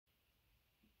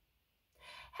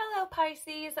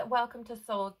Pisces, welcome to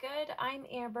Soul Good. I'm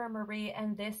Amber Marie,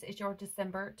 and this is your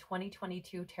December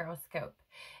 2022 Tarotscope.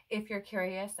 If you're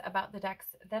curious about the decks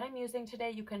that I'm using today,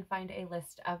 you can find a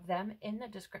list of them in the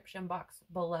description box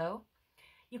below.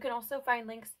 You can also find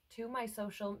links to my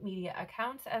social media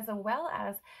accounts, as well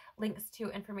as links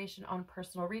to information on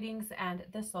personal readings and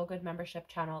the Soul Good membership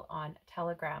channel on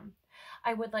Telegram.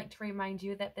 I would like to remind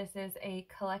you that this is a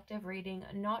collective reading,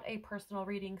 not a personal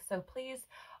reading, so please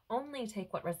only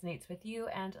take what resonates with you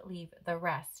and leave the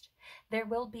rest. There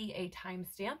will be a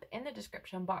timestamp in the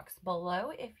description box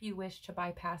below if you wish to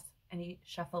bypass any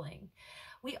shuffling.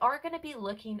 We are going to be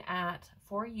looking at,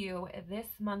 for you this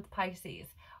month, Pisces,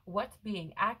 what's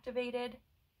being activated,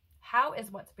 how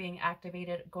is what's being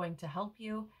activated going to help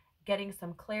you, getting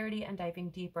some clarity and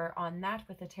diving deeper on that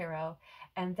with the tarot,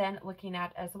 and then looking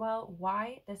at as well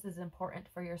why this is important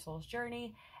for your soul's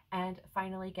journey, and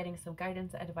finally getting some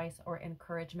guidance, advice, or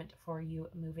encouragement for you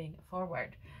moving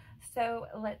forward. So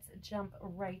let's jump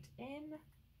right in.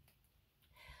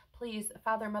 Please,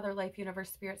 Father, Mother, Life, Universe,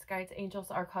 Spirits, Guides,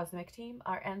 Angels, our cosmic team,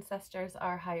 our ancestors,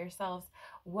 our higher selves,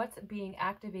 what's being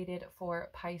activated for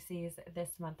Pisces this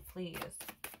month, please?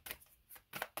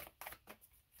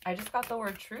 I just got the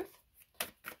word truth.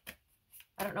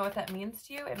 I don't know what that means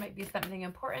to you. It might be something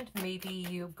important. Maybe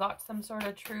you got some sort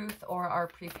of truth or are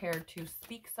prepared to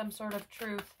speak some sort of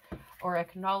truth or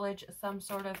acknowledge some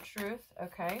sort of truth.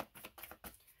 Okay.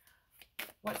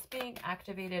 What's being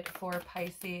activated for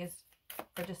Pisces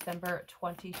for December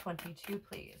 2022,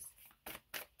 please?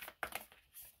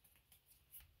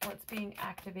 What's being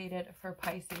activated for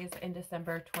Pisces in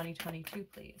December 2022,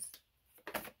 please?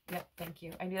 Yep, thank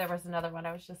you. I knew there was another one.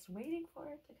 I was just waiting for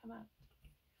it to come up.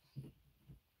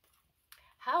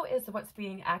 How is what's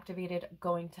being activated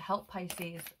going to help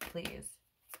Pisces, please?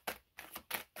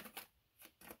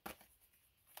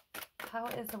 How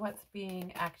is what's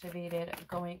being activated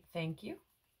going? Thank you.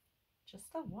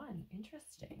 Just the one.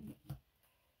 Interesting.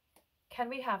 Can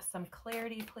we have some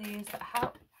clarity, please?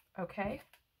 How? Okay.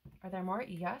 Are there more?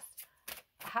 Yes.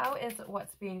 How is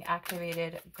what's being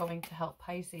activated going to help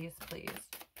Pisces, please?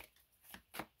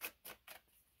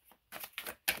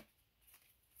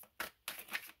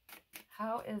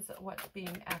 How is what's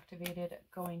being activated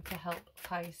going to help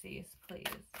Pisces, please?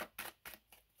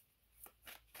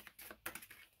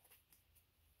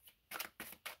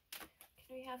 Can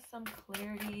we have some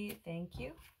clarity? Thank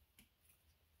you.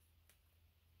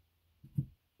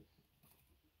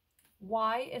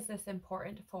 Why is this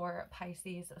important for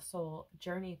Pisces soul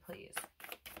journey, please?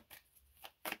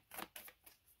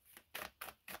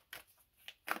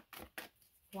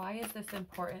 Why is this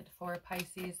important for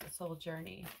Pisces soul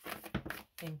journey?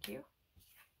 Thank you.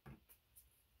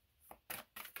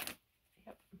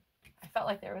 Yep. I felt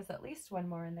like there was at least one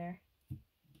more in there.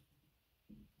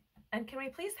 And can we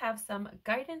please have some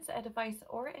guidance, advice,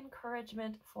 or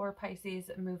encouragement for Pisces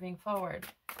moving forward?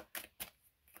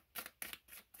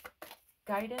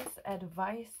 Guidance,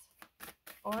 advice,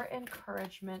 or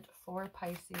encouragement for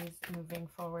Pisces moving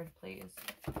forward, please.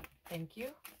 Thank you.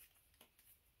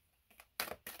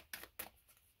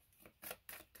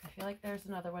 I feel like there's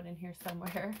another one in here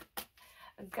somewhere.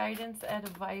 Guidance,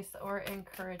 advice, or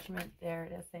encouragement. There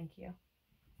it is. Thank you.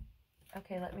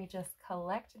 Okay, let me just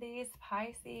collect these,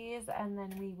 Pisces, and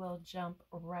then we will jump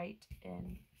right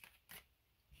in.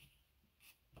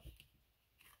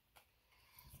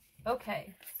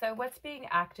 Okay, so what's being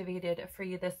activated for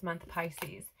you this month,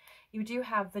 Pisces? You do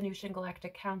have Venusian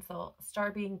Galactic Council,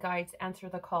 Star Being Guides, Answer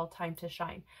the Call, Time to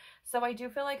Shine. So I do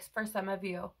feel like for some of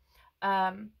you,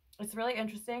 it's really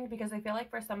interesting because I feel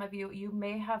like for some of you, you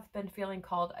may have been feeling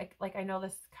called, like I know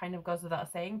this kind of goes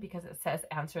without saying because it says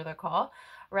answer the call,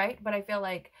 right? But I feel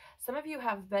like some of you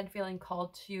have been feeling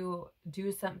called to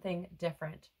do something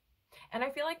different. And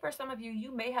I feel like for some of you,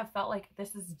 you may have felt like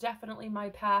this is definitely my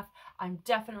path. I'm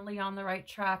definitely on the right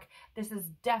track. This is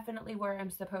definitely where I'm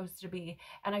supposed to be.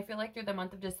 And I feel like through the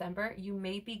month of December, you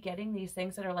may be getting these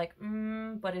things that are like,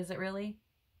 but is it really?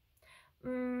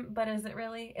 But is it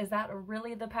really? Is that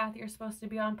really the path you're supposed to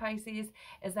be on, Pisces?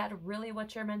 Is that really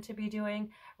what you're meant to be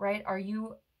doing, right? Are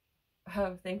you,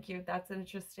 oh, thank you. That's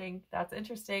interesting. That's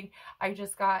interesting. I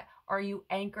just got, are you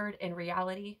anchored in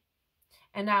reality?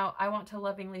 And now I want to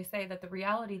lovingly say that the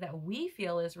reality that we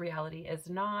feel is reality is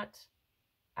not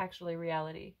actually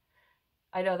reality.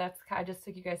 I know that's, I just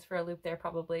took you guys for a loop there,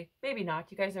 probably. Maybe not.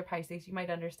 You guys are Pisces. You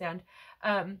might understand.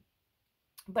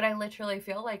 But I literally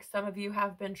feel like some of you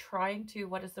have been trying to,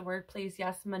 what is the word, please?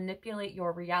 Yes, manipulate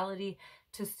your reality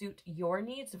to suit your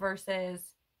needs versus,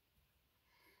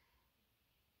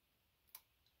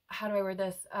 how do I word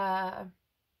this?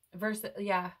 Versus,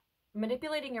 yeah,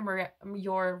 manipulating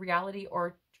your reality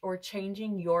or or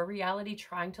changing your reality,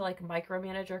 trying to like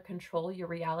micromanage or control your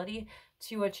reality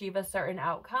to achieve a certain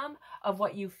outcome of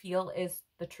what you feel is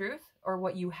the truth, or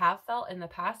what you have felt in the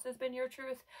past has been your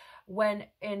truth, when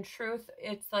in truth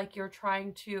it's like you're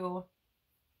trying to,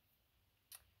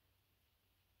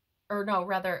 or no,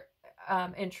 rather,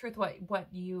 in truth, what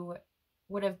you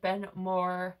would have been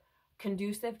more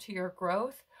conducive to your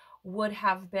growth would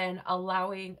have been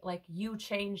allowing like you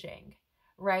changing,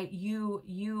 right?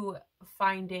 You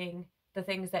finding the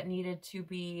things that needed to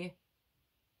be,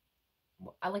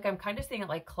 like, I'm kind of seeing it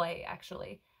like clay,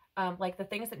 actually. Like the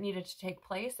things that needed to take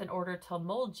place in order to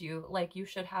mold you, like you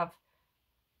should have,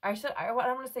 I don't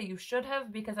want to say you should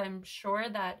have, because I'm sure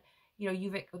that, you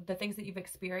know, the things that you've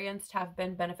experienced have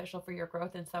been beneficial for your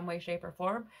growth in some way, shape, or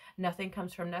form. Nothing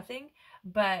comes from nothing.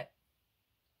 But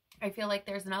I feel like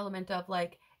there's an element of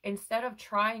like, instead of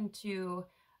trying to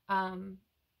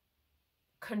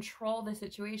control the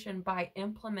situation by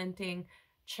implementing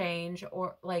change,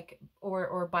 or like,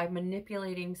 or by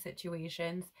manipulating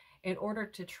situations in order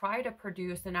to try to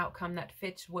produce an outcome that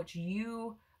fits what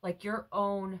you, like your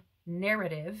own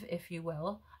narrative, if you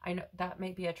will. I know that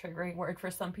may be a triggering word for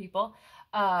some people.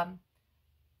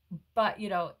 But you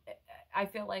know, I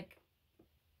feel like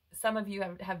some of you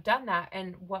have done that,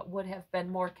 and what would have been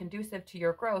more conducive to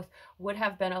your growth would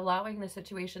have been allowing the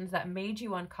situations that made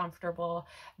you uncomfortable,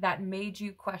 that made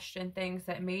you question things,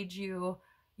 that made you,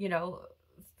 you know,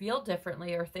 feel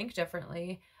differently or think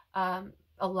differently,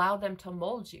 allow them to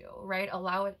mold you, right?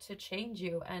 Allow it to change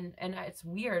you. And it's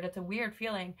weird. It's a weird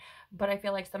feeling, but I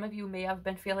feel like some of you may have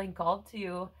been feeling called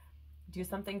to do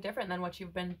something different than what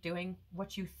you've been doing,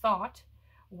 what you thought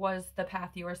was the path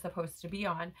you were supposed to be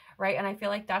on, right? And I feel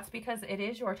like that's because it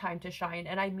is your time to shine.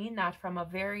 And I mean that from a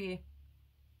very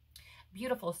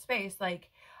beautiful space. Like,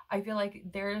 I feel like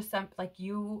there's some, like,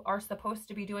 you are supposed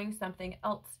to be doing something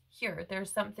else here. There's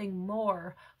something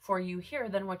more for you here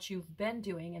than what you've been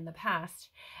doing in the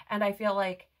past. And I feel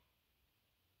like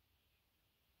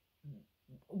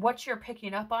what you're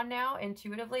picking up on now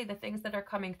intuitively, the things that are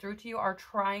coming through to you are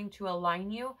trying to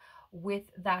align you with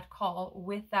that call,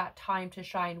 with that time to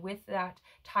shine, with that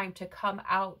time to come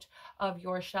out of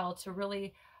your shell, to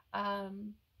really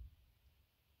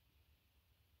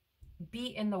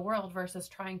be in the world versus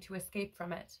trying to escape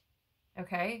from it.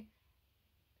 Okay?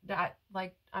 That,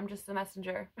 like, I'm just the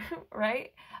messenger,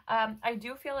 right? I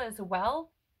do feel as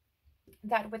well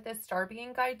that with this star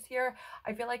being guides here,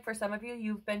 I feel like for some of you,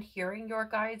 you've been hearing your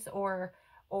guides, or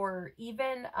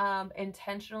even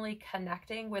intentionally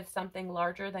connecting with something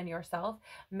larger than yourself.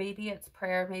 Maybe it's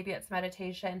prayer, maybe it's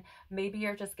meditation, maybe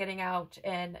you're just getting out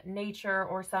in nature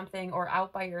or something, or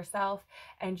out by yourself,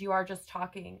 and you are just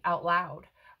talking out loud,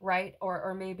 right?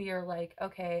 Or maybe you're like,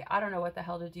 okay, I don't know what the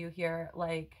hell to do here.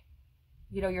 Like,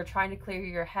 you know, you're trying to clear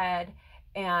your head,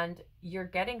 and you're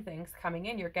getting things coming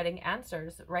in, you're getting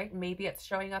answers, right? Maybe it's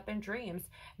showing up in dreams.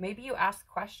 Maybe you ask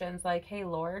questions like, hey,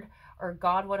 Lord, or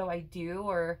God, what do I do?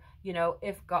 Or, you know,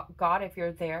 if God, if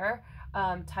you're there,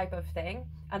 type of thing.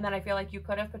 And then I feel like you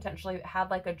could have potentially had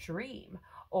like a dream,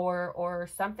 or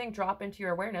something drop into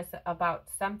your awareness about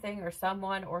something or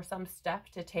someone or some step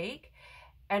to take.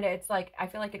 And it's like, I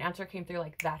feel like an answer came through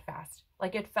like that fast.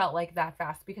 Like it felt like that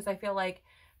fast, because I feel like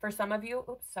for some of you,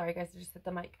 oops, sorry guys, I just hit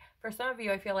the mic. For some of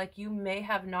you, I feel like you may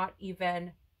have not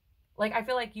even, like, I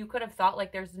feel like you could have thought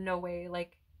like, there's no way,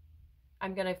 like,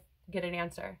 I'm going to get an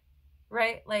answer,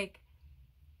 right? Like,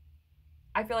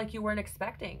 I feel like you weren't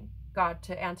expecting God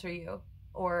to answer you,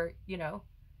 or, you know,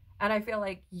 and I feel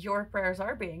like your prayers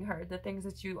are being heard. The things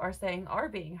that you are saying are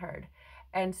being heard.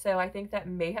 And so I think that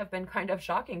may have been kind of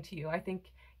shocking to you. I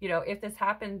think, you know, if this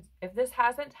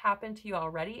hasn't happened to you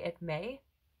already, it may.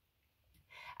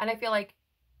 And I feel like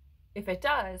if it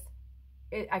does,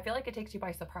 I feel like it takes you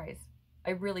by surprise.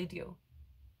 I really do.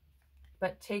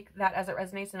 But take that as it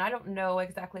resonates. And I don't know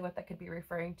exactly what that could be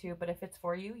referring to, but if it's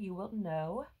for you, you will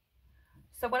know.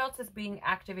 So what else is being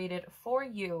activated for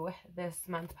you this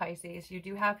month, Pisces? You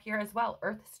do have here as well,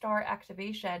 Earth Star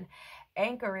activation,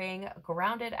 anchoring,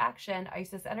 grounded action,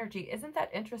 Isis energy. Isn't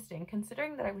that interesting?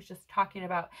 Considering that I was just talking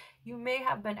about, you may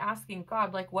have been asking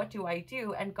God, like, what do I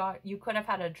do? And God, you could have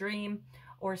had a dream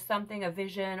or something, a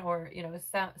vision, or, you know,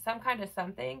 some kind of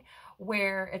something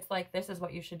where it's like, this is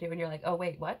what you should do. And you're like, oh,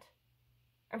 wait, what?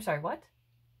 I'm sorry, what?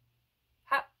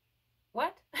 How?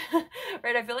 What?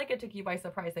 Right? I feel like it took you by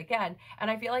surprise again. And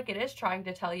I feel like it is trying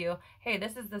to tell you, hey,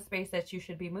 this is the space that you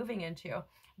should be moving into.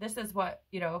 This is what,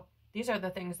 you know, these are the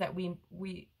things that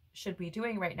we should be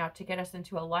doing right now to get us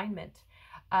into alignment.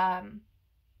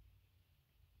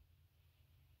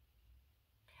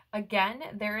 Again,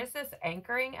 there is this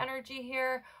anchoring energy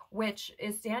here, which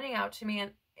is standing out to me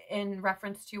in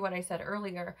reference to what I said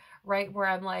earlier, right? Where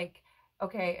I'm like,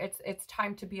 okay, it's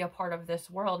time to be a part of this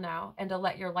world now, and to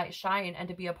let your light shine, and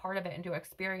to be a part of it, and to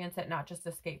experience it, not just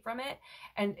escape from it.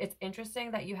 And it's interesting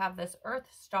that you have this Earth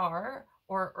star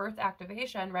or Earth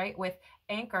activation, right, with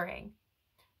anchoring.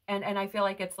 And I feel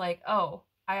like it's like, oh,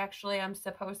 I actually am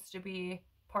supposed to be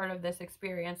part of this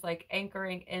experience, like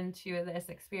anchoring into this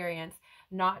experience,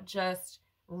 not just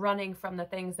running from the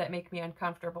things that make me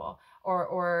uncomfortable,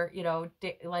 or you know,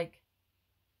 like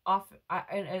off.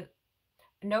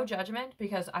 No judgment,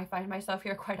 because I find myself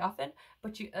here quite often,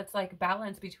 but it's like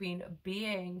balance between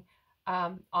being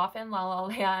off in La La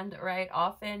Land, right,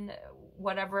 off in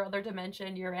whatever other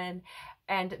dimension you're in,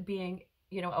 and being,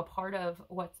 you know, a part of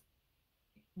what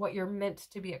you're meant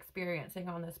to be experiencing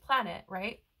on this planet,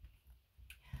 right?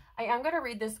 I am going to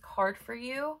read this card for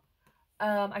you.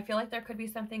 I feel like there could be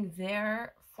something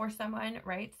there for someone,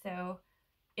 right? So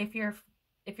if you're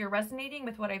resonating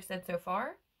with what I've said so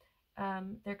far,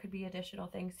 there could be additional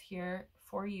things here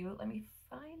for you. Let me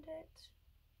find it.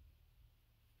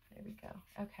 There we go.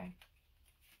 Okay.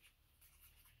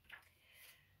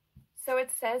 So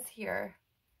it says here,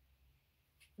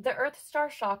 the Earth Star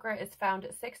chakra is found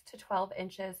 6 to 12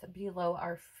 inches below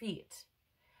our feet.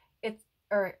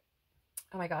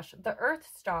 Oh my gosh, the Earth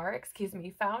Star, excuse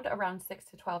me, found around 6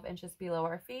 to 12 inches below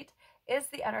our feet, is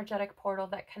the energetic portal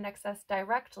that connects us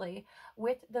directly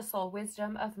with the soul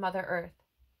wisdom of Mother Earth.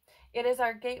 It is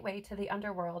our gateway to the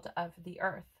underworld of the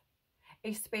Earth,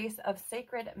 a space of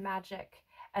sacred magic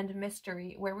and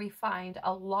mystery where we find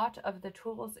a lot of the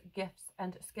tools, gifts,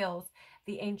 and skills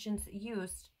the ancients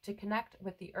used to connect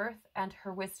with the Earth and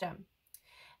her wisdom.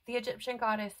 The Egyptian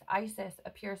goddess Isis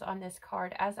appears on this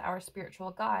card as our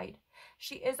spiritual guide.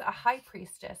 She is a high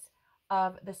priestess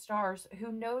of the stars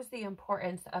who knows the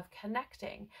importance of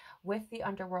connecting with the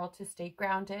underworld to stay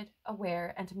grounded,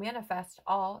 aware, and manifest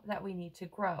all that we need to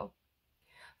grow.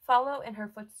 Follow in her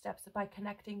footsteps by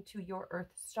connecting to your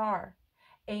Earth Star.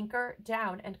 Anchor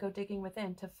down and go digging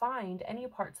within to find any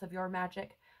parts of your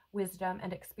magic, wisdom,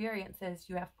 and experiences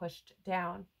you have pushed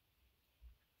down,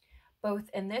 both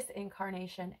in this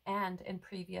incarnation and in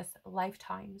previous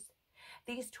lifetimes.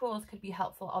 These tools could be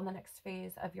helpful on the next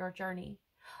phase of your journey.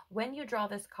 When you draw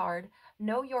this card,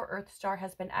 know your Earth Star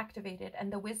has been activated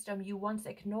and the wisdom you once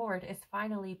ignored is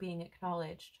finally being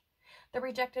acknowledged. The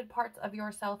rejected parts of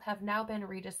yourself have now been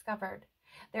rediscovered.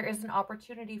 There is an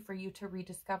opportunity for you to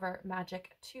rediscover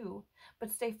magic too,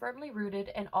 but stay firmly rooted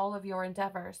in all of your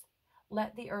endeavors.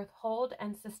 Let the Earth hold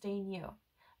and sustain you.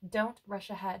 Don't rush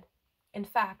ahead. In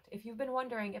fact, if you've been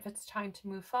wondering if it's time to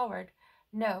move forward,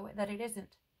 know that it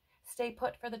isn't. Stay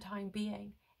put for the time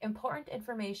being. Important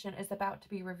information is about to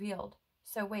be revealed,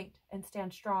 so wait and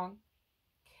stand strong.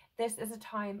 This is a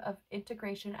time of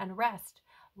integration and rest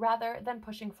rather than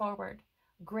pushing forward.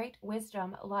 Great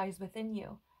wisdom lies within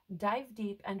you. Dive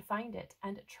deep and find it,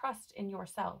 and trust in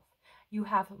yourself. You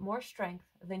have more strength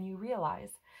than you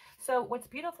realize. So what's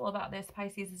beautiful about this,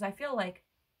 Pisces, is I feel like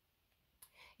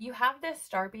you have this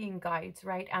star being guides,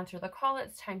 right? Answer the call.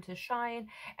 It's time to shine.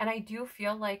 And I do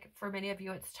feel like for many of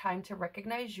you, it's time to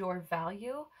recognize your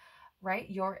value, right?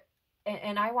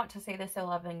 And I want to say this so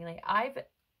lovingly. I've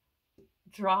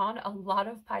drawn a lot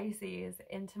of Pisces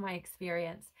into my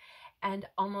experience, and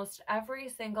almost every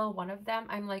single one of them,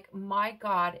 I'm like, my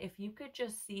God, if you could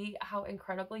just see how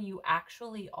incredible you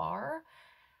actually are,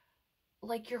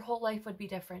 like your whole life would be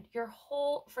different. Your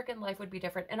whole freaking life would be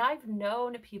different. And I've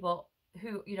known people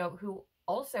who, you know, who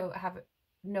also have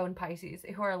known Pisces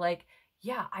who are like,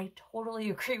 yeah, I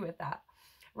totally agree with that,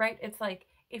 right? It's like,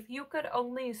 if you could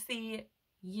only see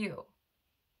you,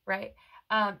 right?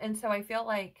 And so I feel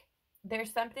like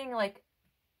there's something like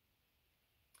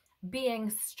being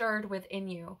stirred within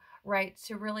you, right,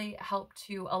 to really help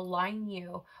to align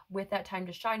you with that time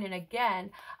to shine. And again,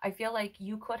 I feel like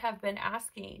you could have been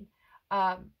asking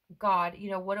God, you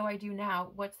know, what do I do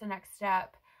now? What's the next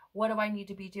step? What do I need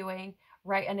to be doing?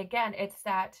 Right. And again, it's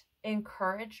that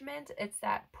encouragement. It's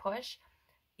that push.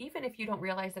 Even if you don't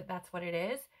realize that that's what it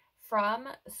is, from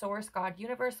source, God,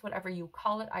 universe, whatever you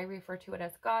call it. I refer to it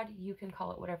as God. You can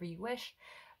call it whatever you wish.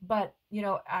 But, you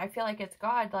know, I feel like it's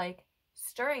God, like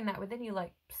stirring that within you,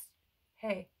 like,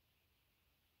 hey,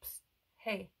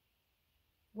 hey,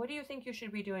 what do you think you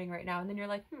should be doing right now? And then you're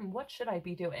like, what should I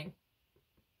be doing?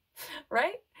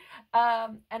 Right?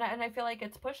 And I feel like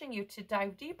it's pushing you to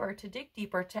dive deeper, to dig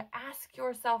deeper, to ask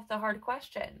yourself the hard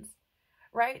questions,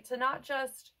 right? To not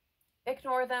just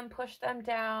ignore them, push them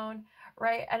down,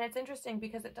 right? And it's interesting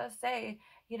because it does say,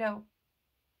 you know,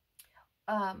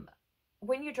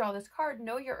 when you draw this card,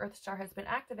 know your Earth star has been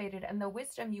activated and the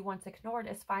wisdom you once ignored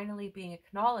is finally being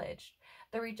acknowledged.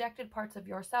 The rejected parts of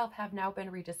yourself have now been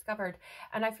rediscovered.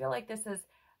 And I feel like this is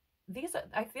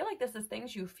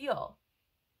things you feel,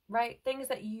 right? Things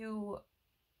that you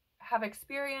have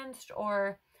experienced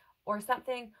or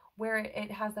something where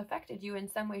it has affected you in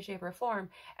some way, shape, or form.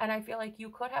 And I feel like you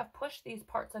could have pushed these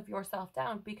parts of yourself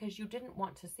down because you didn't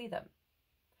want to see them.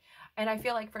 And I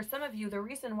feel like for some of you, the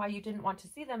reason why you didn't want to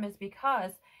see them is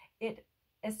because it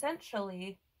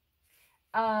essentially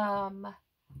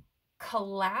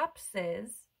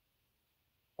collapses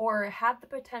or had the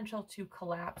potential to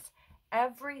collapse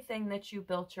everything that you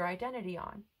built your identity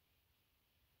on.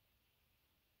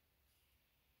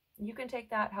 You can take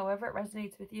that however it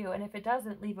resonates with you. And if it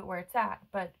doesn't, leave it where it's at.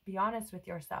 But be honest with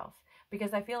yourself.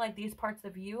 Because I feel like these parts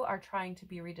of you are trying to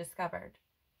be rediscovered.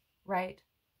 Right?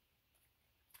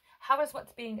 How is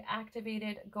what's being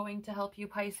activated going to help you,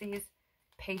 Pisces?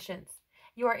 Patience.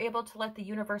 You are able to let the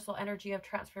universal energy of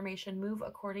transformation move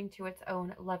according to its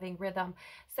own loving rhythm.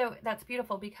 So that's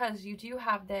beautiful because you do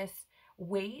have this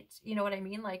weight, you know what I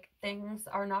mean? Like things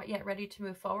are not yet ready to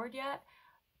move forward yet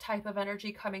type of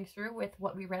energy coming through with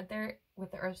what we read there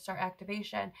with the Earth Star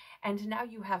activation. And now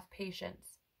you have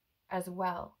patience as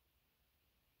well,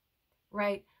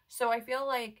 right? So I feel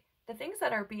like the things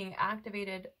that are being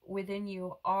activated within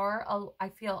you are, I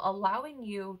feel, allowing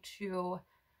you to,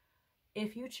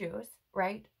 if you choose,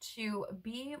 right, to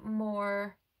be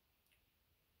more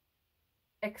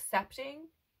accepting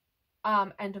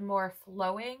and more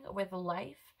flowing with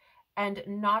life, and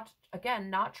not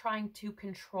trying to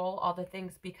control all the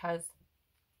things, because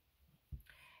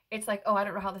it's like, oh, I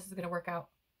don't know how this is going to work out.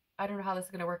 I don't know how this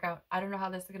is going to work out. I don't know how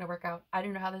this is going to work out. I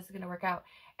don't know how this is going to work out.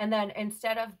 And then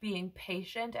instead of being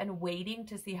patient and waiting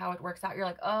to see how it works out, you're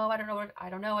like, oh, I don't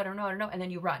know. And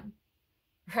then you run,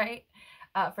 right?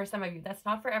 For some of you, that's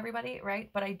not for everybody, right?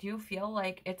 But I do feel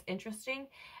like it's interesting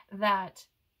that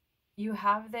you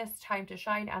have this time to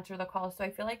shine, answer the call. So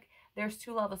I feel like there's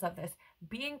two levels of this.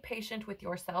 Being patient with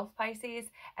yourself,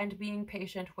 Pisces, and being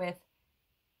patient with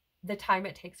the time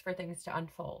it takes for things to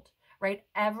unfold, right?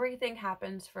 Everything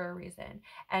happens for a reason.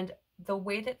 And the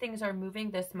way that things are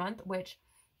moving this month, which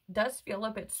does feel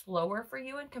a bit slower for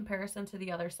you in comparison to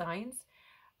the other signs,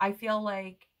 I feel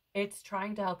like it's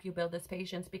trying to help you build this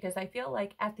patience, because I feel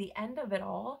like at the end of it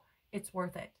all, it's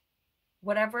worth it.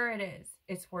 Whatever it is,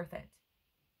 it's worth it,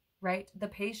 right? The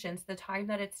patience, the time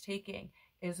that it's taking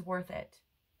is worth it,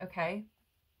 okay?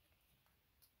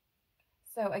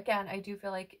 So again, I do feel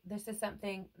like this is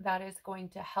something that is going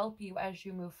to help you as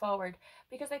you move forward,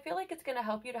 because I feel like it's going to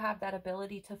help you to have that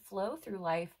ability to flow through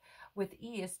life with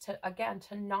ease, to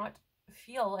not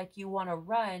feel like you want to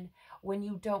run when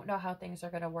you don't know how things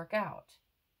are going to work out.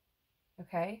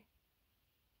 Okay?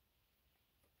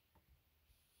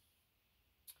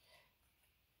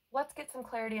 Let's get some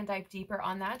clarity and dive deeper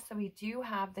on that. So we do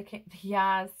have the king.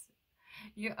 Yes.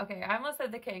 Okay, I almost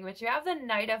said the king, but you have the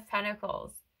Knight of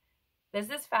Pentacles. This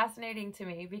is fascinating to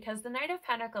me because the Knight of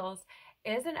Pentacles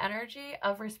is an energy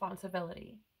of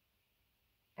responsibility.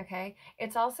 Okay?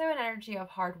 It's also an energy of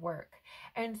hard work.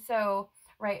 And so,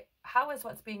 right, how is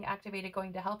what's being activated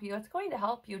going to help you? It's going to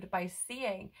help you by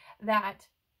seeing that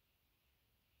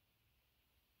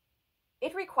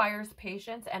it requires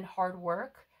patience and hard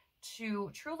work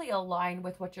to truly align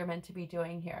with what you're meant to be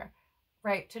doing here,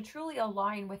 right? To truly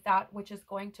align with that which is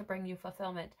going to bring you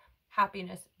fulfillment,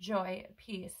 happiness, joy,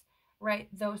 peace, right?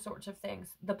 Those sorts of things,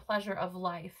 the pleasure of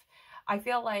life. I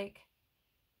feel like,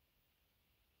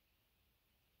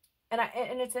 and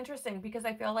it's interesting because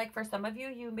I feel like for some of you,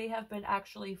 you may have been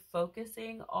actually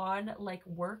focusing on like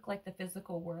work, like the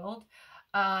physical world,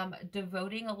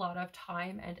 devoting a lot of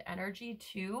time and energy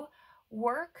to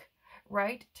work,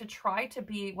 right? To try to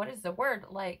be, what is the word?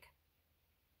 Like,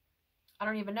 I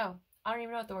don't even know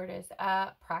what the word is.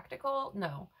 Practical?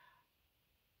 No.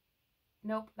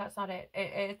 Nope, that's not it.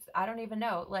 It's, I don't even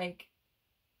know, like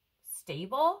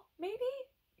stable, maybe,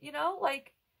 you know,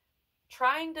 like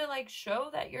trying to like show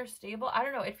that you're stable. I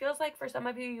don't know. It feels like for some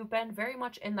of you, you've been very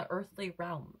much in the earthly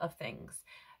realm of things,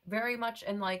 very much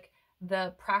in like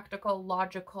the practical,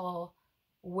 logical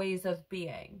ways of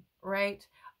being, right?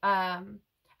 And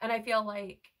I feel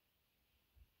like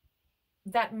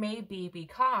that may be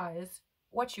because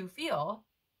what you feel,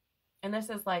 and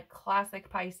this is like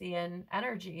classic Piscean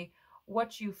energy,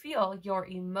 what you feel, your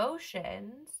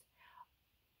emotions,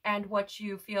 and what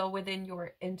you feel within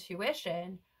your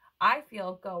intuition, I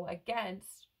feel go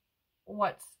against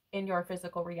what's in your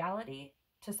physical reality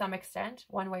to some extent,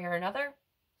 one way or another.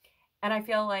 And I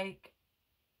feel like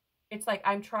it's like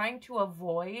I'm trying to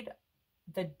avoid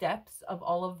the depths of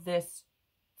all of this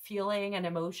feeling and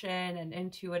emotion and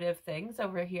intuitive things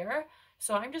over here.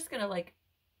 So I'm just going to like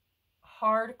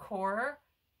hardcore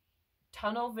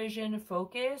tunnel vision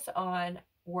focus on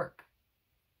work.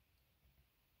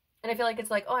 And I feel like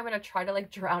it's like, oh, I'm going to try to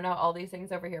like drown out all these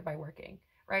things over here by working,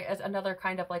 right? As another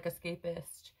kind of like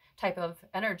escapist type of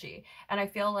energy. And I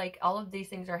feel like all of these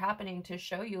things are happening to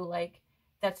show you like,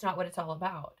 that's not what it's all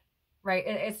about, right?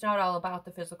 It's not all about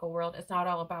the physical world. It's not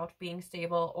all about being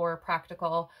stable or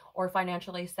practical or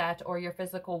financially set or your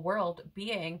physical world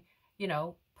being, you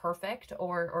know, perfect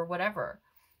or whatever.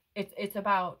 It's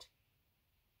about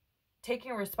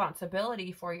taking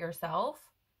responsibility for yourself,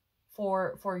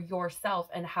 for yourself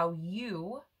and how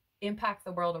you impact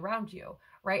the world around you,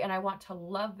 right? And I want to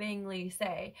lovingly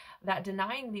say that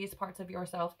denying these parts of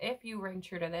yourself, if you ring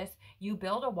true to this, you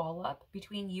build a wall up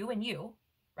between you and you,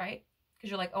 right? Because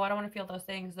you're like, oh, I don't want to feel those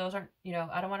things. Those aren't, you know,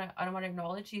 I don't want to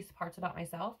acknowledge these parts about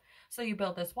myself. So you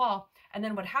build this wall. And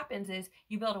then what happens is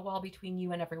you build a wall between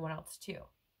you and everyone else too.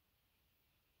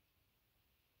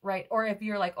 Right? Or if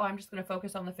you're like, oh, I'm just going to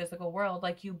focus on the physical world,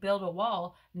 like you build a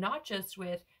wall, not just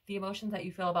with the emotions that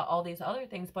you feel about all these other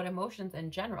things, but emotions in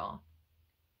general,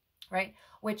 right?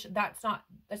 Which that's not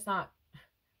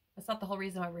the whole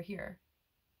reason why we're here,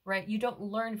 right? You don't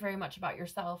learn very much about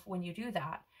yourself when you do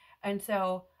that. And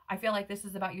so I feel like this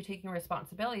is about you taking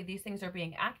responsibility. These things are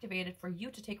being activated for you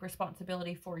to take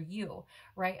responsibility for you,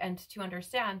 right? And to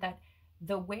understand that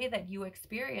the way that you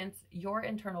experience your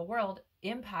internal world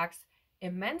impacts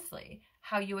immensely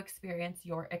how you experience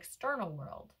your external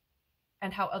world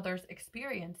and how others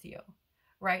experience you,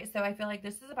 right? So I feel like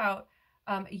this is about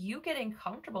you getting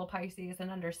comfortable, Pisces, and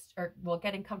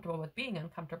getting comfortable with being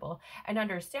uncomfortable and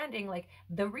understanding like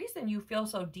the reason you feel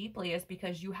so deeply is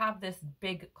because you have this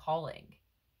big calling.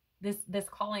 This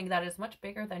calling that is much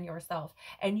bigger than yourself.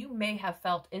 And you may have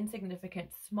felt insignificant,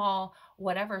 small,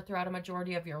 whatever throughout a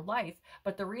majority of your life.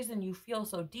 But the reason you feel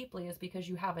so deeply is because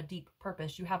you have a deep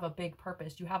purpose. You have a big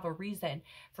purpose. You have a reason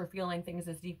for feeling things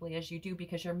as deeply as you do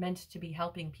because you're meant to be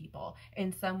helping people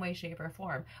in some way, shape, or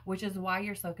form, which is why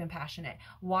you're so compassionate,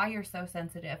 why you're so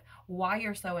sensitive, why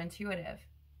you're so intuitive,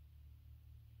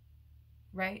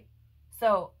 right?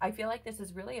 So I feel like this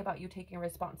is really about you taking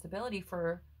responsibility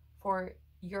for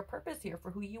your purpose here, for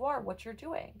who you are, what you're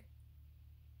doing,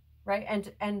 right?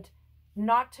 And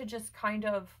not to just kind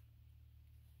of,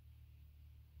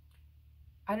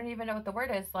 I don't even know what the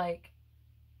word is, like,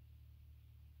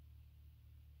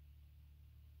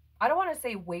 I don't want to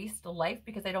say waste life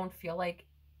because I don't feel like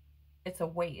it's a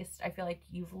waste. I feel like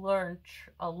you've learned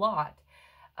a lot,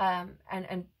 and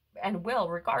will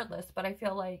regardless, but I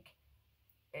feel like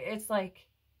it's like,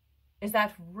 is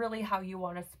that really how you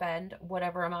want to spend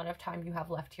whatever amount of time you have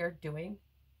left here doing?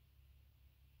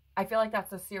 I feel like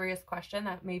that's a serious question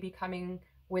that may be coming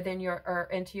within your or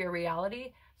into your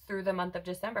reality through the month of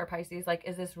December, Pisces. Like,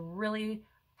 is this really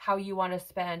how you want to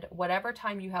spend whatever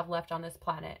time you have left on this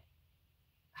planet?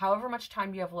 However much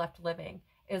time you have left living,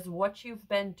 is what you've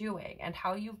been doing and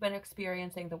how you've been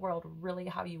experiencing the world really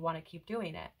how you want to keep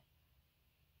doing it?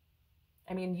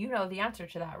 I mean, you know the answer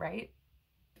to that, right?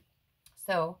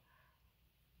 So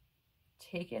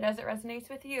take it as it resonates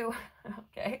with you.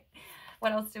 Okay.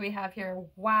 What else do we have here?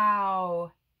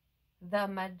 Wow. The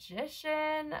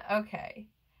Magician. Okay.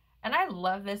 And I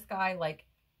love this guy. Like,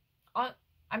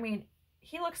 I mean,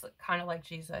 he looks kind of like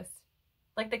Jesus.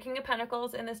 Like the King of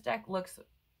Pentacles in this deck looks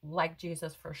like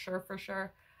Jesus for sure, for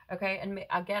sure. Okay. And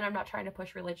again, I'm not trying to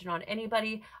push religion on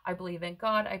anybody. I believe in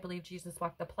God. I believe Jesus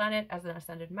walked the planet as an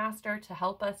ascended master to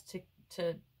help us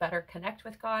to better connect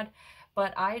with God.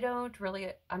 But I'm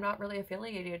not really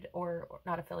affiliated or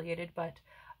not affiliated, but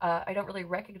I don't really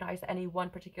recognize any one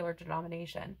particular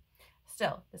denomination.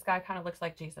 Still, this guy kind of looks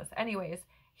like Jesus. Anyways,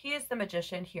 he is the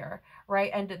Magician here, right?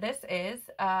 And this is,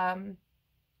 the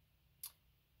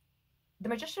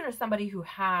Magician is somebody who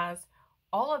has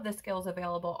all of the skills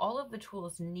available, all of the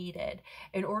tools needed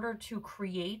in order to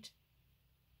create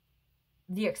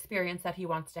the experience that he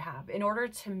wants to have, in order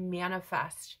to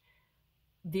manifest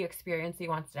the experience he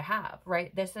wants to have,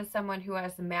 right? This is someone who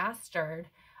has mastered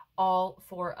all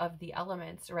four of the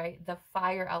elements, right? The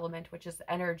fire element, which is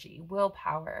energy,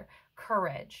 willpower,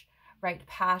 courage, right?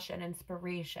 Passion,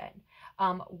 inspiration.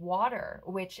 Water,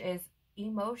 which is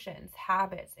emotions,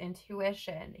 habits,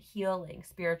 intuition, healing,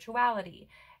 spirituality.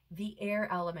 The air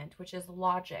element, which is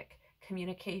logic,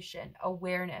 communication,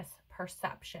 awareness,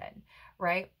 perception,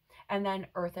 right? And then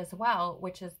earth as well,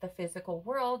 which is the physical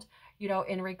world, you know,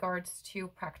 in regards to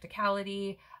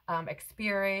practicality,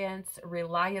 experience,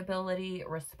 reliability,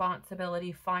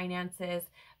 responsibility, finances,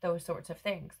 those sorts of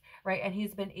things, right? And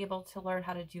he's been able to learn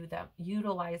how to do them,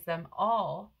 utilize them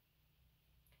all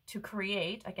to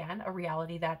create, again, a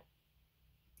reality that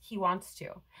he wants to,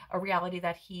 a reality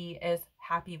that he is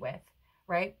happy with,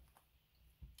 right?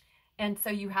 And so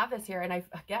you have this here, and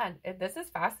this is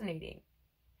fascinating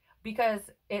because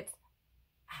it's,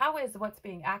 how is what's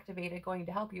being activated going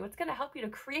to help you? It's going to help you to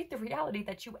create the reality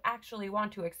that you actually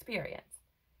want to experience,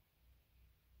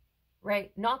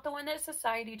 right? Not the one that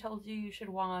society told you you should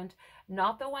want,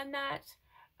 not the one that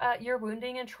your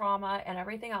wounding and trauma and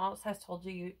everything else has told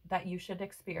you that you should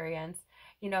experience,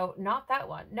 you know, not that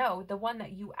one. No, the one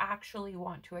that you actually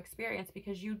want to experience,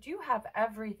 because you do have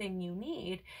everything you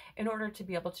need in order to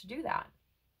be able to do that,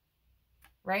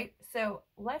 right? So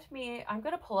I'm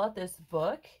going to pull out this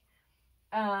book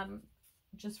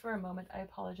just for a moment. I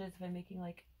apologize if I'm making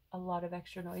like a lot of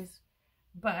extra noise,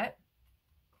 but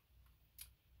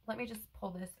let me just pull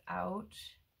this out.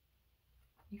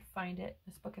 You find it.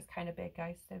 This book is kind of big,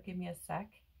 guys, so give me a sec.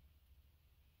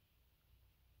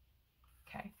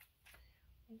 Okay.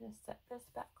 Let me just set this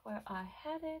back where I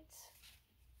had it.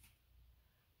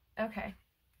 Okay.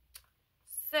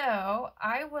 So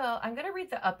I'm going to read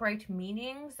the upright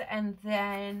meanings, and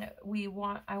then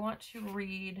I want to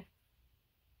read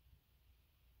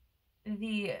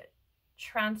the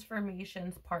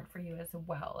transformations part for you as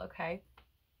well, okay?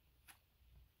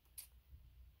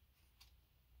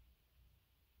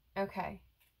 Okay.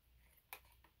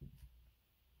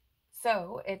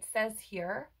 So it says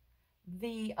here,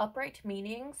 the upright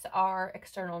meanings are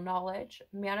external knowledge,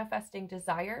 manifesting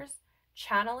desires,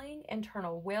 channeling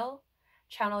internal will,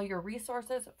 channel your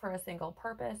resources for a single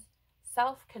purpose,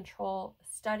 self-control,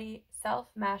 study,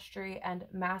 self-mastery, and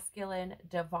masculine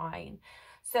divine.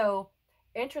 So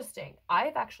interesting.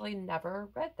 I've actually never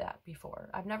read that before.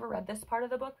 I've never read this part of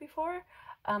the book before.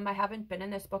 I haven't been in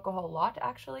this book a whole lot,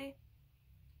 actually.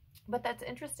 But that's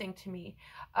interesting to me.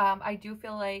 I do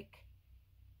feel like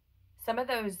some of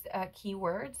those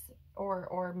keywords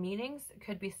or meanings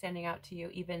could be standing out to you,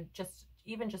 even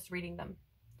just reading them.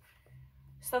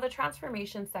 So the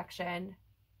transformation section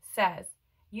says,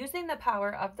 using the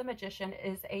power of the magician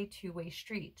is a two-way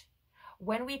street.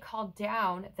 When we call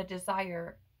down the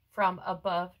desire from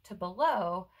above to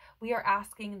below, we are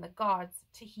asking the gods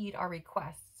to heed our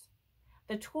requests.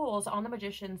 The tools on the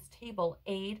magician's table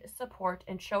aid, support,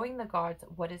 in showing the gods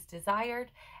what is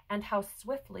desired and how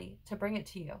swiftly to bring it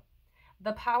to you.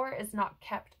 The power is not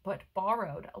kept but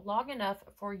borrowed long enough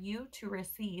for you to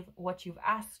receive what you've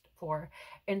asked for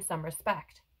in some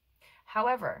respect.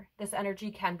 However, this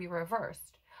energy can be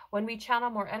reversed. When we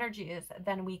channel more energies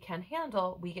than we can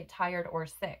handle, we get tired or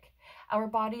sick. Our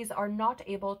bodies are not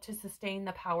able to sustain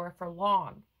the power for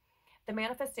long. The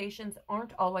manifestations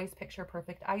aren't always picture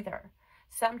perfect either.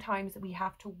 Sometimes we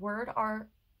have to word our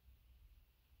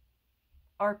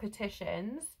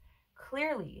petitions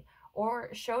clearly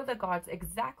or show the gods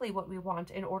exactly what we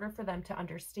want in order for them to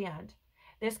understand.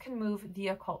 This can move the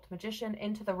occult magician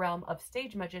into the realm of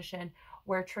stage magician,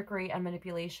 where trickery and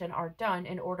manipulation are done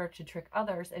in order to trick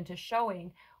others into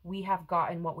showing we have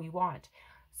gotten what we want.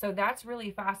 So that's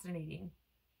really fascinating,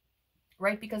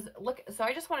 right? Because look, so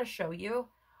I just want to show you,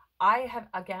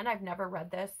 I've never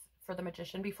read this for the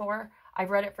magician before. I've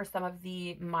read it for some of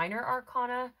the minor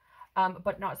arcana,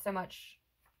 but not so much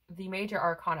the major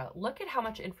arcana. Look at how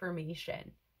much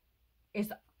information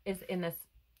is in this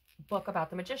book about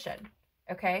the magician,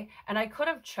 okay? And I could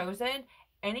have chosen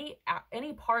any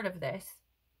part of this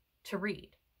to read,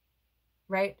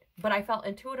 right? But I felt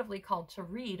intuitively called to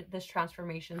read this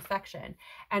transformation section.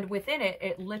 And within it,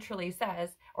 it literally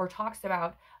says or talks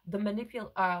about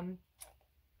the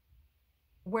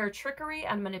where trickery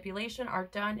and manipulation are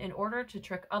done in order to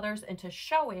trick others into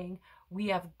showing we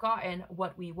have gotten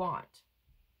what we want.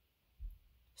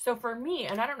 So for me,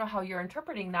 and I don't know how you're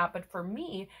interpreting that, but for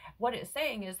me, what it's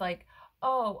saying is like,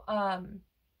 oh,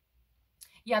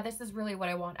 yeah, this is really what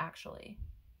I want actually,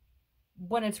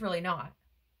 when it's really not,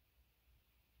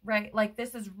 right? Like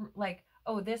this is like,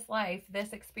 oh, this life,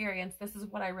 this experience, this is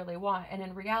what I really want. And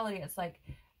in reality, it's like,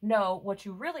 no, what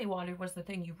you really wanted was the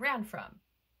thing you ran from.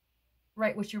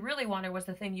 Right? What you really wanted was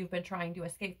the thing you've been trying to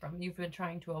escape from, you've been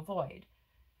trying to avoid.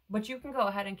 But you can go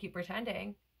ahead and keep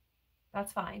pretending.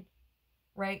 That's fine.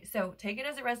 Right? So take it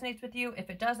as it resonates with you. If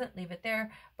it doesn't, leave it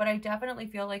there. But I definitely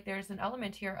feel like there's an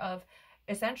element here of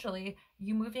essentially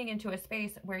you moving into a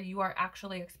space where you are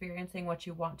actually experiencing what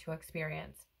you want to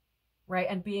experience. Right?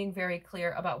 And being very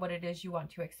clear about what it is you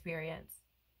want to experience.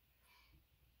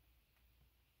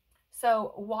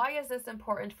 So why is this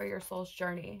important for your soul's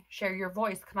journey? Share your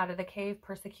voice, come out of the cave,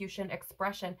 persecution,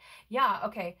 expression. Yeah,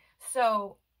 okay.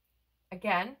 So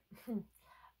again,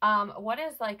 what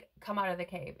is like come out of the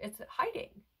cave? It's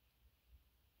hiding,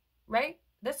 right?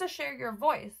 This is share your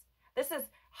voice. This is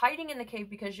hiding in the cave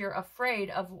because you're afraid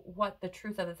of what the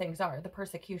truth of the things are, the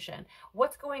persecution.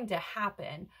 What's going to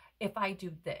happen if I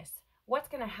do this? What's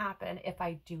going to happen if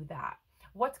I do that?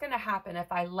 What's going to happen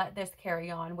if I let this carry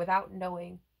on without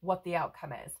knowing what the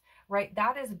outcome is, right?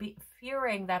 That is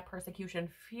fearing that persecution,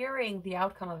 fearing the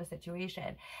outcome of a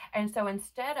situation. And so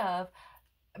instead of,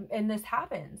 and this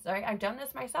happens, right? I've done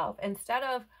this myself. Instead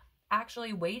of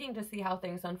actually waiting to see how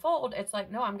things unfold, it's like,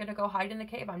 no, I'm going to go hide in the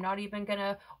cave. I'm not even going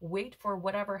to wait for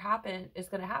whatever is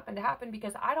going to happen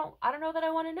because I don't know that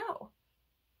I want to know.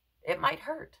 It might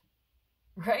hurt,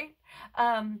 right?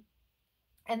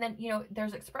 And then, you know,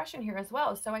 there's expression here as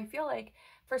well. So I feel like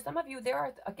for some of you, there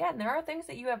are things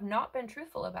that you have not been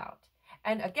truthful about.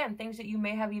 And again, things that you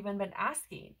may have even been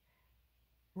asking,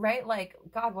 right? Like,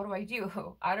 God, what do I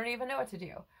do? I don't even know what to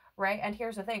do, right? And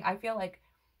here's the thing. I feel like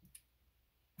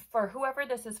for whoever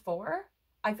this is for,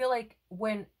 I feel like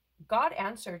when God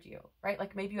answered you, right?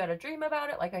 Like maybe you had a dream about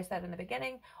it, like I said in the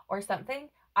beginning, or something.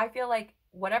 I feel like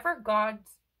whatever God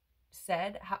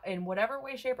said, in whatever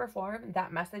way, shape, or form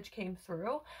that message came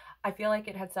through, I feel like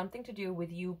it had something to do with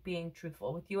you being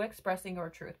truthful, with you expressing your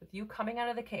truth, with you coming out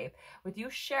of the cave, with you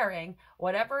sharing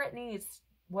whatever it needs,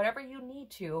 whatever you need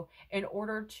to, in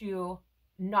order to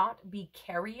not be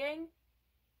carrying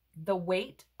the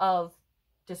weight of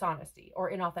dishonesty or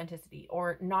inauthenticity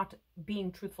or not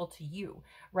being truthful to you,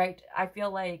 right? I feel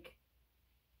like,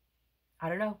 I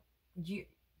don't know, you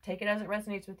take it as it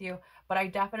resonates with you, but I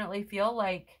definitely feel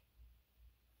like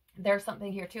there's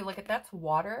something here too. Look at, that's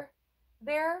water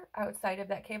there outside of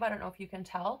that cave. I don't know if you can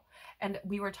tell. And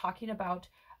we were talking about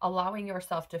allowing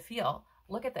yourself to feel.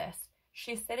 Look at this.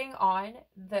 She's sitting on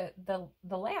the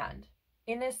land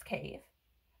in this cave,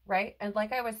 right? And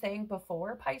like I was saying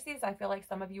before, Pisces, I feel like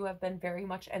some of you have been very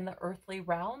much in the earthly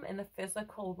realm, in the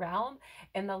physical realm,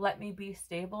 in the let me be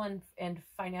stable and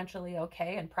financially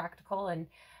okay and practical and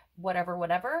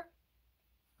whatever,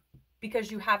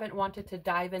 because you haven't wanted to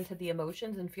dive into the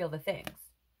emotions and feel the things.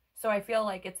 So I feel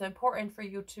like it's important for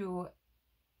you to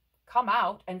come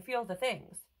out and feel the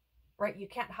things, right? You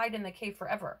can't hide in the cave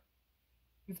forever.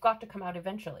 You've got to come out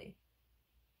eventually,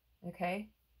 okay?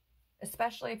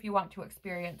 Especially if you want to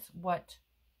experience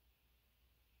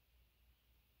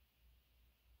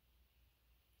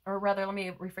or rather, let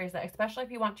me rephrase that, especially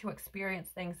if you want to experience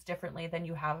things differently than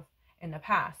you have in the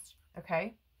past,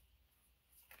 okay?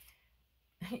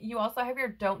 You also have your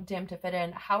don't dim to fit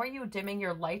in. How are you dimming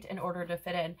your light in order to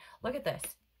fit in? Look at this.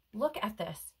 Look at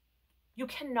this. You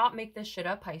cannot make this shit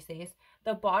up, Pisces.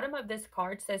 The bottom of this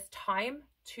card says time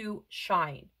to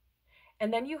shine.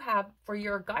 And then you have, for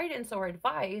your guidance or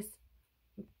advice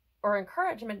or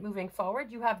encouragement moving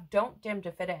forward, you have don't dim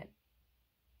to fit in,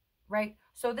 right?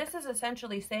 So this is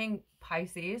essentially saying,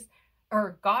 Pisces,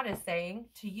 or God is saying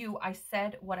to you, I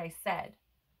said what I said,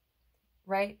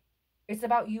 right? It's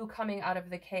about you coming out of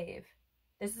the cave.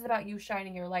 This is about you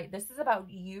shining your light. This is about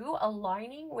you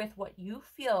aligning with what you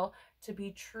feel to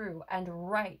be true and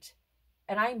right.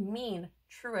 And I mean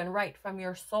true and right from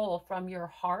your soul, from your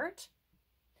heart,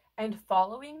 and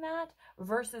following that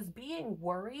versus being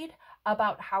worried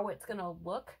about how it's going to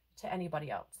look to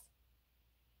anybody else,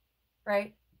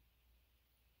 right?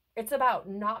 It's about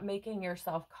not making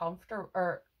yourself comfortable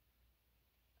or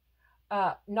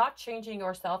not changing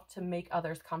yourself to make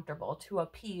others comfortable, to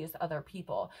appease other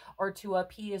people, or to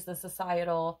appease the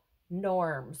societal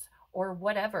norms, or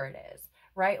whatever it is,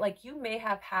 right? Like you may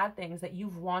have had things that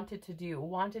you've wanted to do,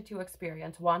 wanted to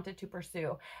experience, wanted to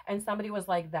pursue, and somebody was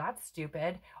like, that's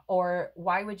stupid, or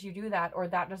why would you do that, or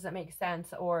that doesn't make sense,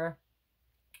 or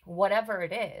whatever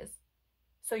it is.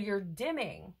 So you're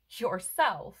dimming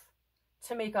yourself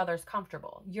to make others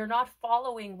comfortable. You're not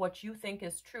following what you think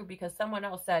is true because someone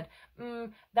else said,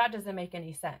 that doesn't make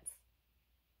any sense.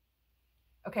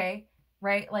 Okay,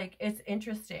 right? Like, it's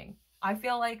interesting. I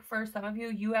feel like for some of you,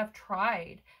 you have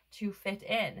tried to fit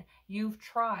in. You've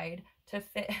tried to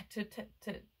fit,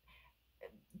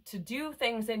 to do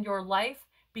things in your life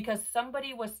because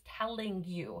somebody was telling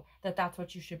you that that's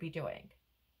what you should be doing.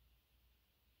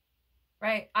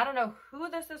 Right? I don't know who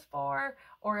this is for,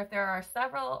 or if there are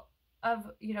several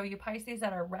of, you know, you Pisces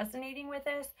that are resonating with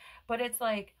this, but it's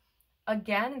like,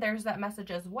 again, there's that message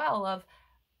as well of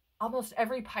almost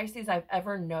every Pisces I've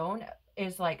ever known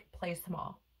is like, play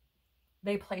small.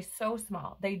 They play so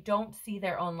small. They don't see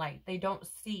their own light. They don't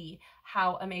see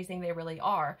how amazing they really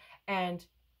are. And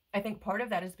I think part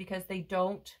of that is because they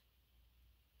don't,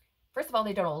 first of all,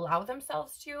 they don't allow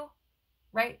themselves to,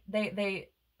 right? They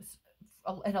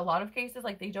in a lot of cases,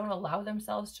 like, they don't allow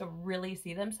themselves to really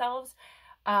see themselves.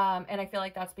 And I feel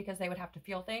like that's because they would have to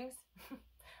feel things. I'm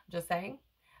just saying.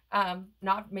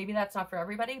 Maybe that's not for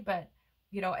everybody, but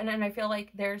you know, and then I feel like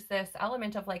there's this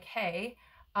element of like, hey,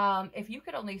 if you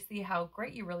could only see how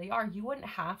great you really are, you wouldn't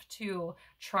have to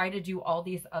try to do all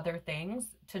these other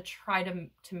things to try to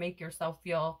make yourself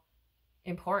feel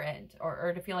important,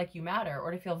 or to feel like you matter,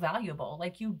 or to feel valuable.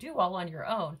 Like, you do all on your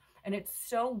own. And it's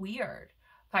so weird,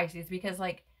 Pisces, because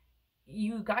like,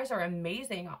 you guys are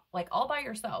amazing, like all by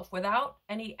yourself without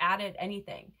any added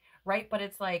anything, right? But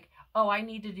it's like, oh, I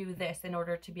need to do this in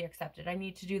order to be accepted. I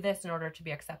need to do this in order to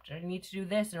be accepted. I need to do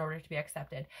this in order to be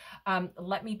accepted.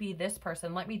 Let me be this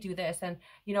person. Let me do this. And,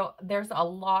 you know, there's a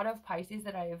lot of Pisces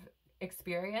that I've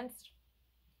experienced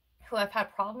who have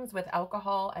had problems with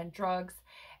alcohol and drugs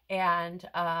and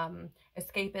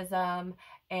escapism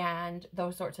and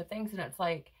those sorts of things. And it's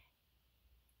like,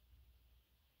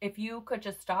 if you could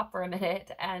just stop for a minute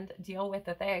and deal with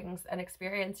the things and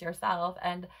experience yourself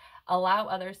and allow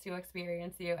others to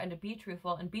experience you, and to be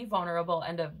truthful and be vulnerable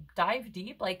and to dive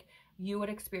deep, like, you would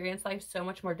experience life so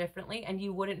much more differently and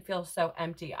you wouldn't feel so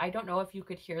empty. I don't know if you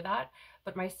could hear that,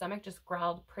 but my stomach just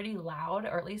growled pretty loud,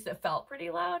 or at least it felt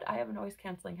pretty loud. I have noise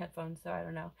canceling headphones, so I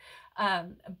don't know.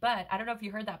 But I don't know if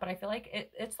you heard that, but I feel like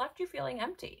it's left you feeling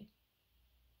empty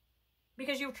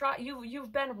because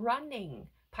you've been running,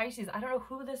 Pisces. I don't know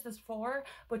who this is for,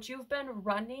 but you've been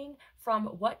running from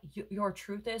what your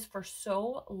truth is for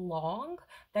so long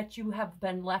that you have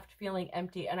been left feeling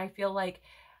empty. And I feel like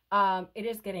it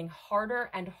is getting harder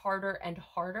and harder and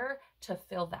harder to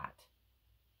fill that.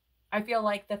 I feel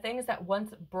like the things that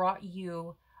once brought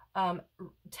you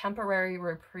temporary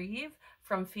reprieve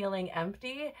from feeling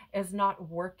empty is not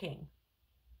working.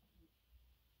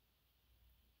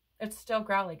 It's still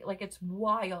growling. Like, it's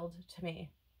wild to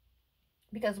me.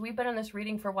 Because we've been in this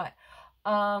reading for what?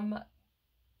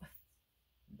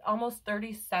 Almost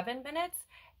 37 minutes.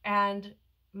 And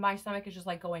my stomach is just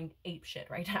like going ape shit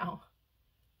right now.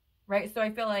 Right? So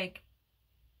I feel like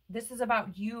this is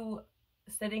about you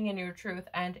sitting in your truth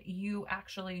and you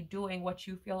actually doing what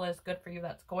you feel is good for you,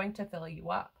 that's going to fill you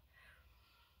up.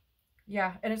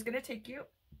 Yeah, and it's going to take you.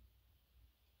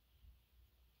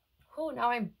 Oh, now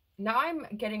I'm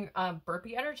getting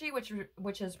burpee energy,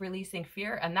 which is releasing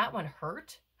fear, and that one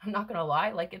hurt. I'm not gonna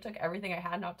lie, like, it took everything I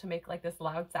had not to make like this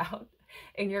loud sound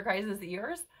in your guys'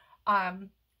 ears.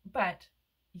 But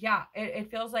yeah, it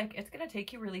feels like it's gonna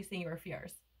take you releasing your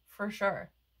fears for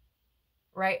sure,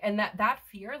 right? And that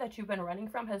fear that you've been running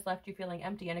from has left you feeling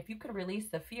empty. And if you could release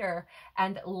the fear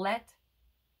and let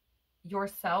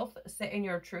yourself sit in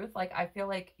your truth, like, I feel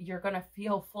like you're gonna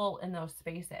feel full in those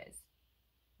spaces,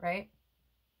 right?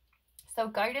 So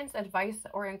guidance, advice,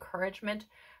 or encouragement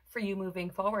for you moving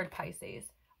forward, Pisces.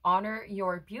 Honor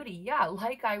your beauty. Yeah,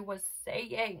 like I was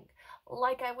saying,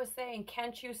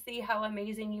 can't you see how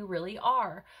amazing you really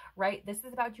are, right? This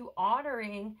is about you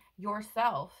honoring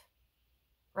yourself,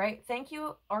 right? Thank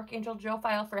you, Archangel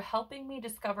Jophiel, for helping me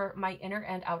discover my inner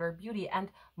and outer beauty. And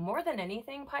more than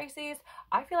anything, Pisces,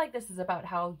 I feel like this is about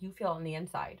how you feel on the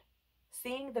inside.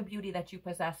 Seeing the beauty that you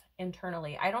possess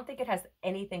internally. I don't think it has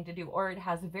anything to do, or it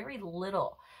has very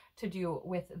little to do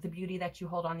with the beauty that you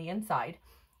hold on the inside,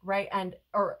 right?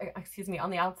 Or excuse me, on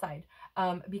the outside.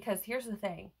 Because here's the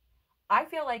thing. I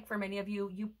feel like for many of you,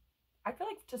 I feel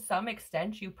like to some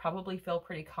extent, you probably feel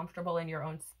pretty comfortable in your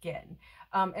own skin.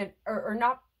 Or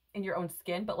not in your own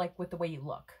skin, but like with the way you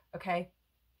look, okay?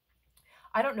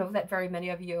 I don't know that very many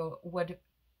of you would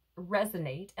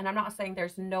resonate, and I'm not saying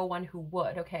there's no one who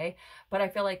would, okay? But I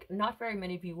feel like not very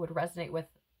many of you would resonate with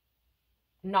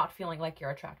not feeling like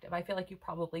you're attractive. I feel like you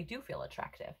probably do feel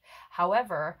attractive.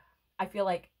 However, I feel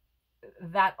like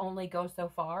that only goes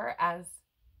so far as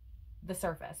the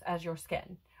surface, as your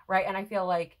skin, right? And I feel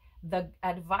like the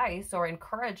advice or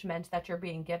encouragement that you're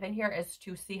being given here is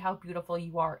to see how beautiful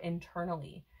you are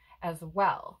internally as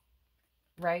well,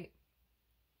 right?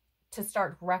 To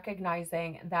start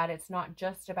recognizing that it's not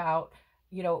just about,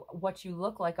 you know, what you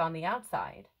look like on the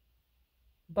outside,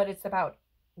 but it's about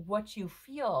what you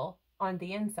feel on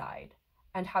the inside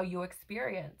and how you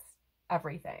experience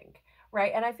everything,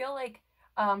 right? And I feel like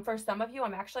for some of you,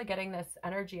 I'm actually getting this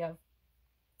energy of,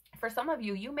 for some of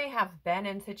you, you may have been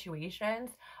in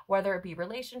situations, whether it be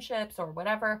relationships or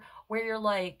whatever, where you're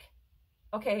like,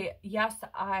 okay, yes,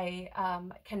 I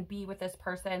can be with this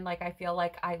person. Like, I feel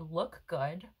like I look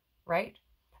good, right?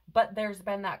 But there's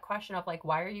been that question of like,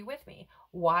 why are you with me?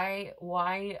 Why,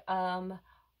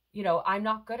 you know, I'm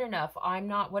not good enough. I'm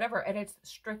not whatever. And it's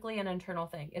strictly an internal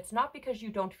thing. It's not because you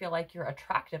don't feel like you're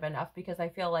attractive enough, because I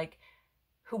feel like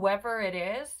whoever it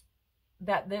is,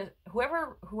 that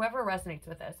whoever resonates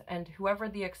with this, and whoever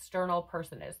the external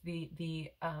person is,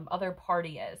 the other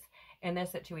party is in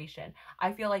this situation,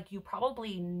 I feel like you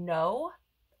probably know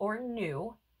or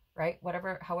knew, right?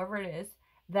 However it is,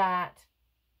 that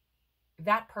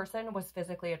that person was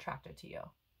physically attracted to you,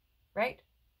 right?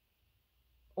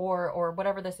 Or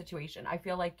whatever the situation. I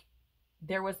feel like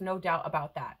there was no doubt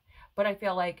about that. But I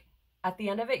feel like at the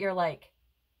end of it, you're like,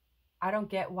 I don't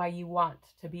get why you want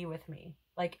to be with me.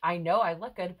 Like, I know I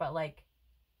look good, but like,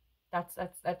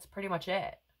 that's pretty much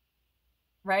it.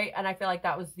 Right? And I feel like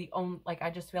that was the only, like,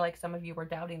 I just feel like some of you were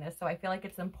doubting this. So I feel like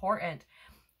it's important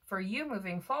for you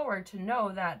moving forward to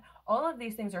know that all of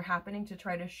these things are happening to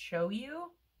try to show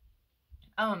you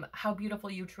how beautiful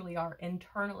you truly are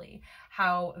internally,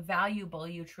 how valuable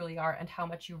you truly are, and how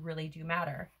much you really do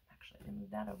matter. Actually, let me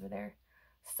move that over there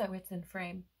so it's in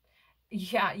frame.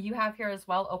 Yeah, you have here as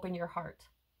well, open your heart.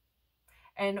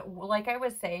 And like I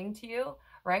was saying to you,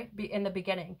 right, in the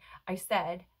beginning, I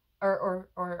said, or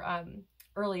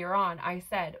earlier on, I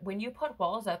said, when you put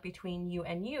walls up between you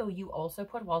and you also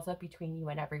put walls up between you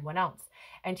and everyone else.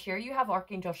 And here you have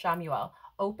Archangel Chamuel.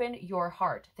 Open your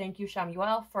heart. Thank you,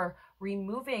 Chamuel, for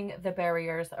removing the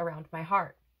barriers around my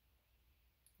heart.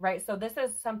 Right? So this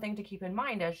is something to keep in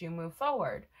mind as you move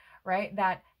forward, right?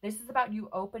 That this is about you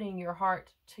opening your heart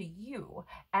to you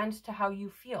and to how you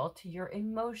feel, to your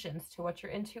emotions, to what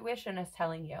your intuition is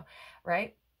telling you,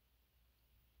 right?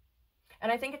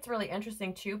 And I think it's really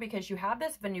interesting too, because you have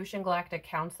this Venusian Galactic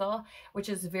Council, which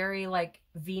is very like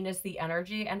Venus-y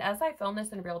energy. And as I film this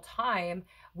in real time,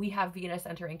 we have Venus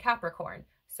entering Capricorn.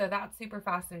 So that's super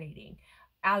fascinating,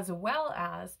 as well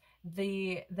as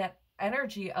that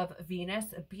energy of Venus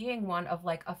being one of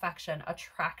like affection,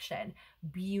 attraction,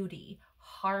 beauty,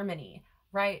 harmony,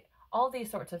 right? All these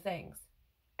sorts of things.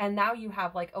 And now you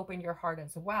have like open your heart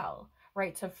as well,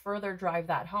 right? To further drive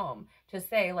that home, to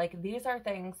say like, these are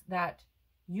things that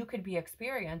you could be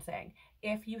experiencing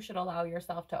if you should allow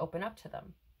yourself to open up to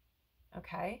them.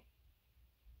 Okay.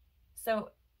 So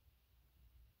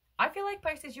I feel like,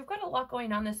 Pisces, you've got a lot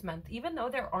going on this month. Even though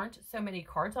there aren't so many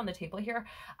cards on the table here,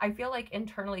 I feel like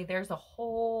internally there's a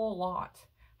whole lot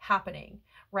happening,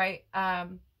 right?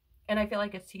 And I feel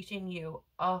like it's teaching you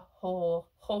a whole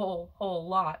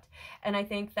lot. And I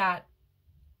think that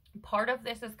part of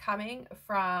this is coming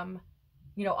from,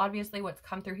 you know, obviously what's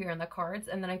come through here in the cards.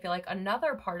 And then I feel like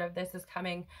another part of this is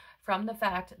coming from the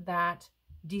fact that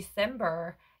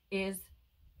December is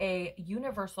a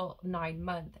universal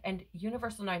 9-month, and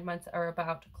universal 9 months are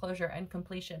about closure and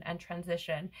completion and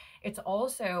transition. It's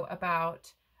also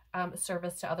about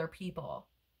service to other people,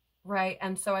 right?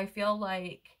 And so I feel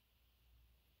like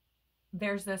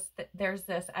there's this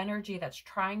energy that's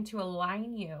trying to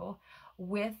align you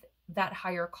with that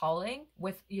higher calling,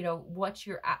 with, you know, what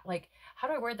you're at. Like, how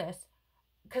do I word this?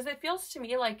 Because it feels to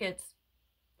me like it's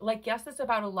like, yes, it's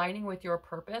about aligning with your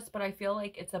purpose, but I feel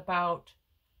like it's about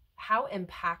how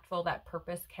impactful that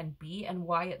purpose can be and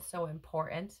why it's so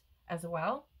important as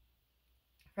well,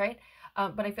 right?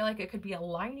 But I feel like it could be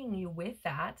aligning you with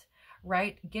that,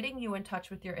 right? Getting you in touch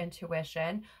with your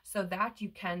intuition so that you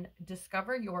can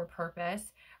discover your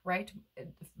purpose, right?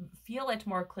 Feel it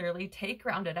more clearly, take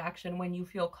grounded action when you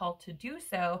feel called to do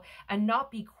so, and not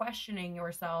be questioning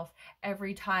yourself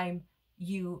every time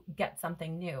you get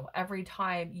something new, every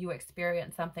time you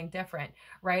experience something different,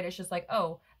 right? It's just like,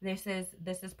 oh, this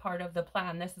is part of the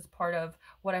plan. This is part of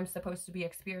what I'm supposed to be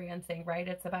experiencing, right?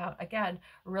 It's about, again,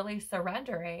 really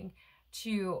surrendering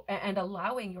to and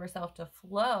allowing yourself to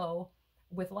flow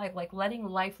with life, like letting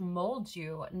life mold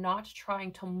you, not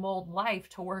trying to mold life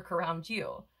to work around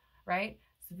you, right?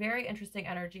 It's very interesting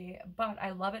energy, but I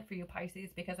love it for you,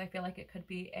 Pisces, because I feel like it could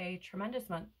be a tremendous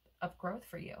month of growth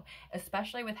for you,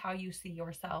 especially with how you see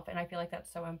yourself. And I feel like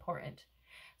that's so important.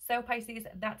 So Pisces,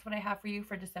 that's what I have for you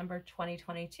for December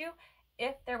 2022.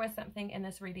 If there was something in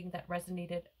this reading that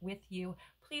resonated with you,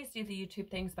 please do the YouTube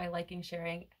things by liking,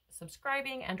 sharing,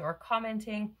 subscribing, and or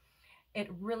commenting. It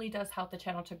really does help the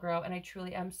channel to grow, and I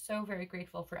truly am so very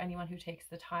grateful for anyone who takes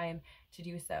the time to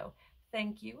do so.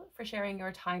 Thank you for sharing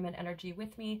your time and energy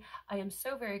with me. I am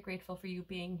so very grateful for you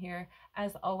being here.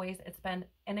 As always, it's been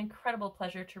an incredible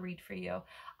pleasure to read for you.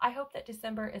 I hope that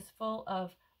December is full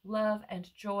of love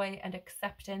and joy and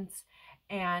acceptance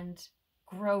and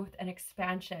growth and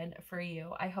expansion for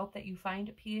you. I hope that you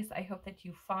find peace. I hope that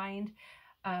you find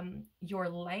your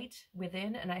light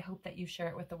within, and I hope that you share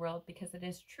it with the world, because it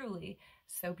is truly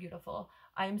so beautiful.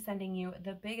 I'm sending you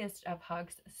the biggest of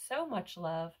hugs, so much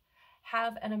love.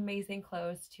 Have an amazing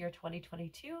close to your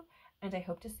 2022, and I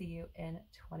hope to see you in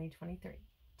 2023.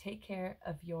 Take care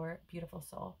of your beautiful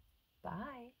soul.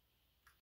 Bye.